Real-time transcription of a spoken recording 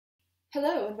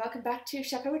Hello and welcome back to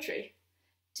Chapeauetry.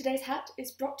 Today's hat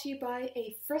is brought to you by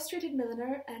a frustrated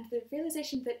milliner and the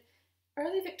realisation that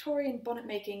early Victorian bonnet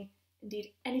making,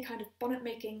 indeed any kind of bonnet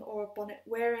making or bonnet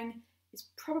wearing, is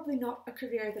probably not a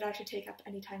career that I should take up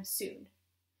anytime soon.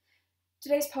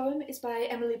 Today's poem is by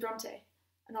Brontë,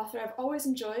 an author I've always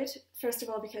enjoyed, first of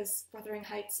all because Wuthering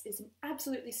Heights is an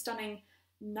absolutely stunning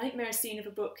nightmare scene of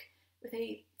a book with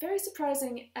a very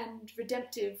surprising and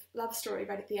redemptive love story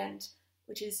right at the end,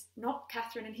 which is not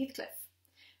Catherine and Heathcliff,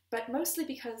 but mostly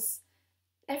because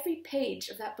every page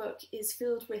of that book is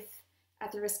filled with,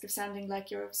 at the risk of sounding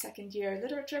like your second year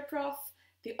literature prof,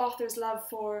 the author's love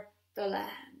for the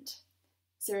land.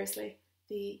 Seriously,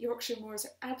 the Yorkshire moors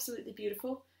are absolutely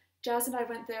beautiful. Jazz and I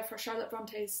went there for Charlotte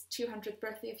Bronte's 200th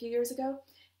birthday a few years ago,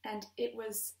 and it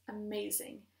was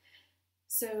amazing.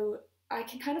 So I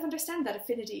can kind of understand that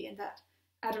affinity and that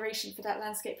adoration for that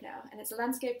landscape now, and it's a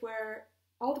landscape where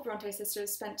all the Brontë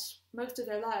sisters spent most of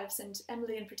their lives, and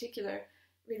Emily in particular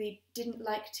really didn't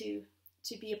like to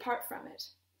be apart from it.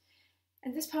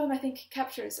 And this poem, I think,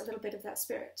 captures a little bit of that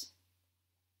spirit.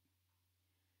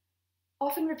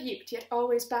 Often rebuked, yet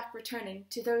always back returning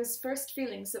to those first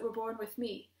feelings that were born with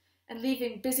me, and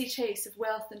leaving busy chase of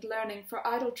wealth and learning for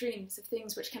idle dreams of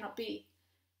things which cannot be.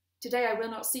 Today I will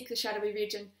not seek the shadowy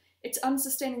region, its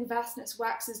unsustaining vastness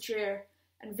waxes drear,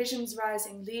 and visions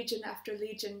rising, legion after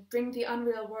legion, bring the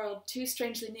unreal world too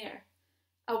strangely near.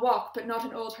 I walk, but not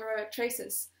in old heroic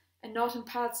traces, and not in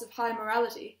paths of high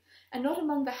morality, and not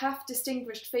among the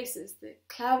half-distinguished faces, the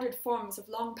clouded forms of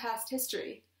long-past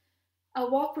history. I'll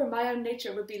walk where my own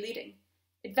nature would be leading.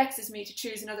 It vexes me to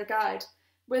choose another guide,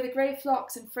 where the grey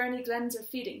flocks and ferny glens are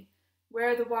feeding,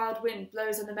 where the wild wind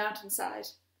blows on the mountainside.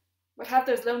 What have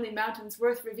those lonely mountains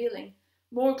worth revealing?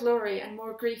 More glory and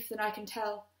more grief than I can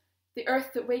tell. The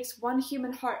earth that wakes one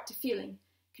human heart to feeling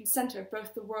can centre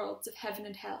both the worlds of heaven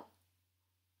and hell.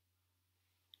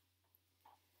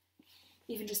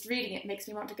 Even just reading it makes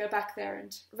me want to go back there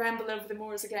and ramble over the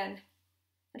moors again.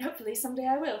 And hopefully someday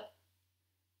I will.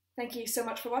 Thank you so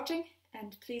much for watching,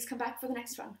 and please come back for the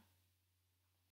next one.